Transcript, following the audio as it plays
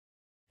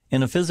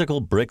In a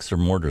physical bricks or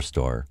mortar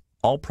store,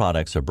 all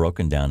products are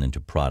broken down into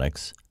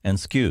products and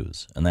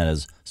SKUs, and that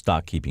is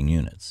stock keeping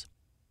units.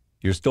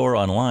 Your store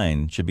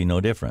online should be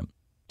no different.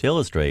 To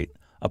illustrate,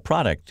 a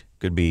product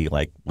could be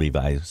like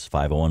Levi's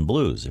 501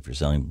 Blues if you're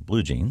selling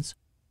blue jeans,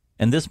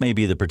 and this may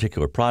be the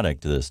particular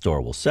product the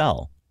store will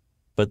sell,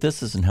 but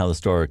this isn't how the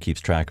store keeps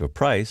track of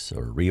price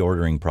or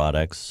reordering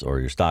products or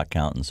your stock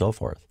count and so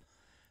forth.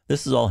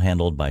 This is all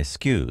handled by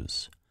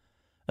SKUs.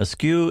 A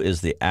SKU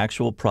is the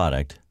actual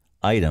product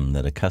item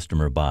that a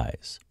customer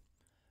buys.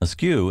 A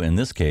SKU in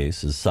this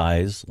case is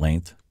size,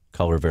 length,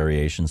 color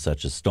variations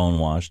such as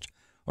stonewashed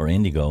or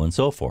indigo and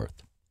so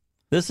forth.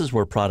 This is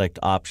where product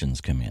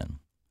options come in.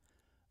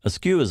 A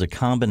SKU is a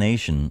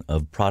combination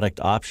of product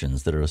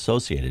options that are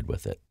associated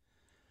with it.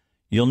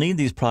 You'll need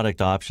these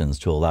product options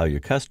to allow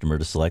your customer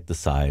to select the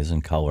size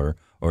and color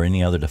or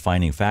any other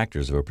defining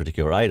factors of a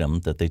particular item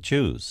that they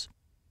choose.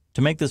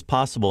 To make this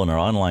possible in our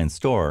online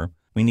store,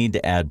 we need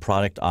to add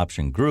product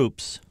option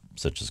groups,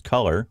 such as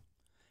color,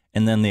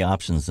 and then the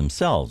options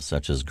themselves,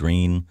 such as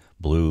green,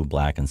 blue,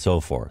 black, and so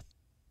forth.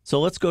 So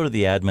let's go to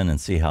the admin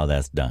and see how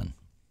that's done.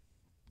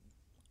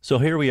 So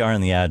here we are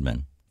in the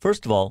admin.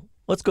 First of all,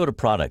 let's go to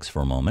products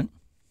for a moment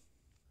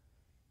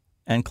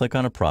and click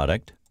on a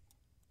product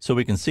so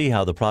we can see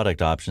how the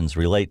product options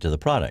relate to the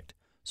product.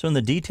 So in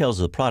the details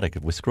of the product,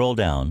 if we scroll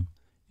down,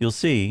 you'll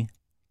see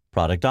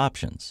product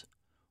options.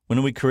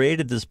 When we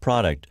created this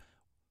product,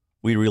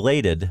 we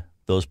related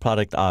those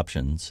product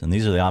options, and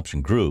these are the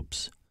option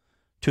groups,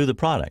 to the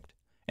product.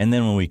 And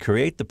then when we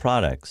create the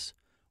products,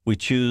 we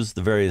choose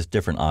the various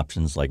different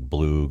options like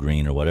blue,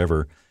 green, or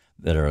whatever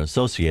that are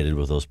associated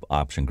with those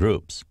option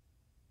groups.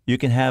 You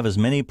can have as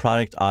many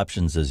product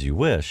options as you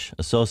wish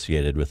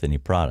associated with any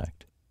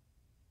product.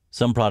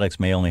 Some products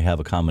may only have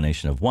a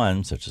combination of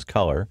one, such as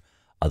color.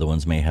 Other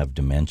ones may have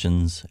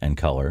dimensions and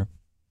color,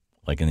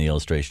 like in the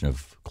illustration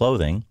of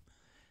clothing.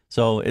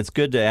 So it's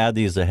good to add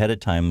these ahead of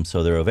time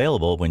so they're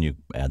available when you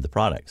add the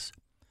products.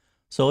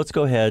 So let's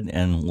go ahead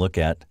and look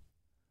at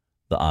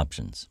the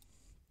options.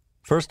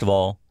 First of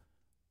all,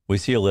 we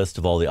see a list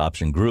of all the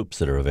option groups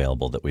that are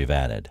available that we've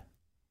added.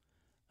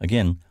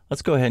 Again,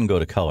 let's go ahead and go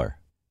to color.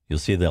 You'll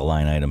see the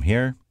line item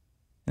here,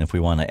 and if we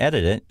want to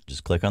edit it,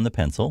 just click on the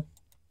pencil.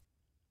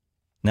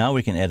 Now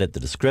we can edit the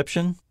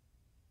description,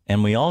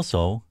 and we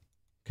also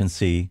can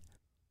see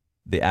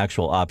the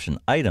actual option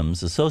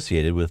items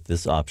associated with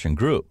this option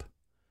group.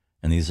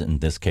 And these, in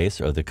this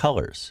case, are the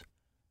colors.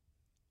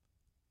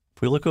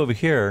 If we look over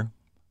here,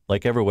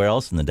 like everywhere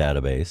else in the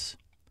database,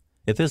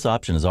 if this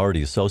option is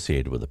already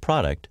associated with a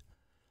product,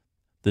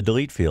 the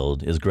delete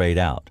field is grayed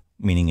out,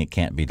 meaning it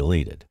can't be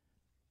deleted.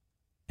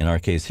 In our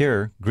case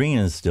here, green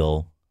is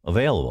still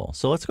available.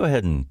 So let's go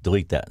ahead and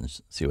delete that and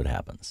see what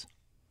happens.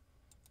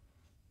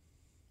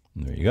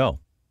 And there you go.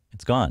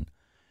 It's gone.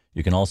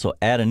 You can also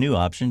add a new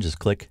option. Just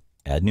click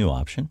Add New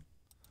Option.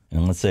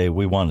 And let's say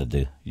we wanted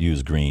to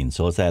use green,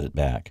 so let's add it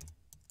back.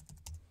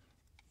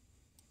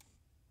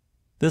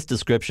 This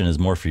description is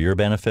more for your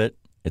benefit.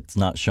 It's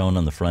not shown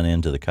on the front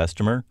end to the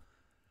customer,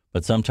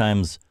 but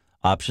sometimes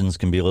options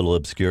can be a little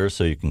obscure,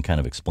 so you can kind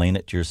of explain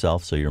it to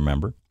yourself so you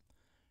remember.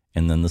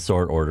 And then the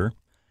sort order.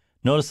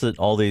 Notice that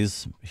all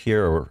these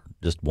here are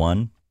just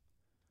one.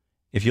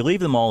 If you leave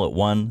them all at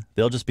one,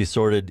 they'll just be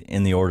sorted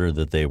in the order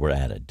that they were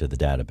added to the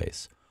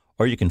database.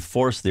 Or you can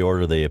force the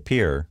order they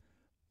appear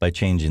by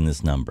changing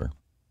this number.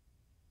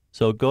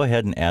 So go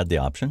ahead and add the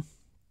option.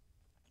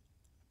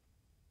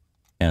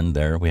 And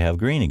there we have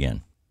green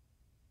again.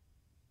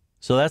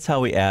 So that's how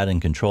we add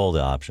and control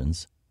the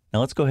options. Now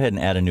let's go ahead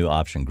and add a new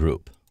option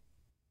group.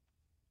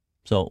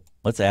 So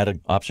let's add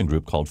an option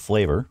group called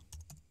flavor.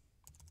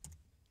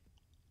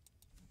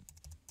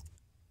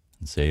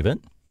 And save it.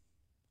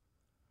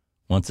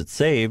 Once it's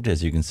saved,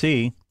 as you can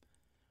see,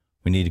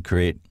 we need to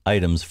create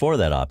items for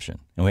that option.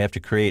 And we have to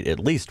create at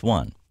least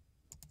one.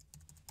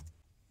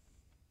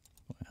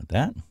 Add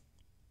that.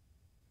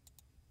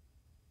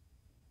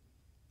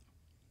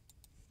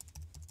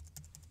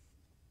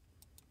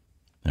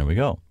 There we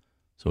go.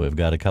 So we've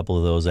got a couple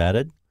of those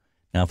added.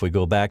 Now if we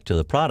go back to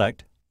the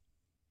product,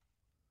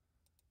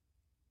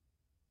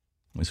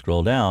 we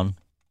scroll down,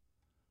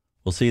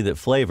 we'll see that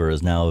flavor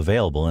is now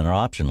available in our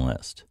option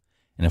list.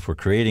 And if we're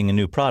creating a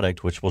new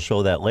product, which we'll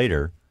show that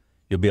later,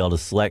 you'll be able to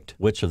select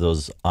which of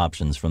those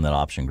options from that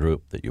option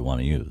group that you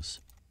want to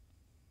use.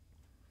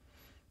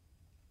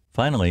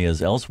 Finally,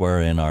 as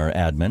elsewhere in our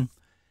admin,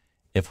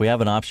 if we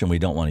have an option we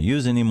don't want to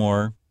use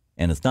anymore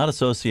and it's not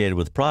associated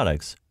with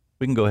products,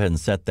 we can go ahead and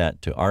set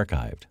that to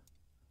archived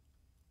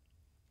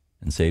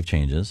and save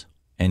changes.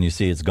 And you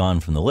see it's gone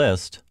from the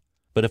list.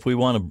 But if we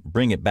want to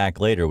bring it back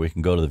later, we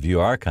can go to the View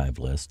Archive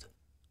list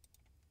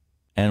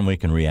and we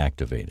can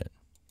reactivate it.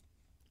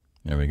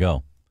 There we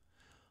go.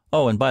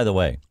 Oh, and by the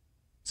way,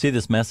 see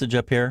this message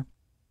up here?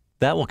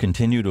 That will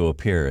continue to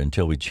appear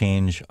until we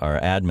change our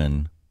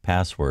admin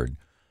password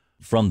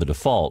from the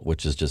default,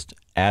 which is just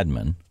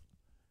admin,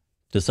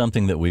 to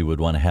something that we would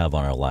want to have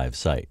on our live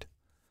site.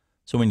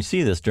 So when you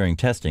see this during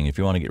testing, if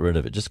you want to get rid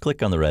of it, just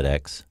click on the red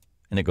X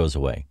and it goes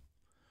away.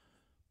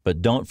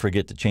 But don't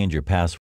forget to change your password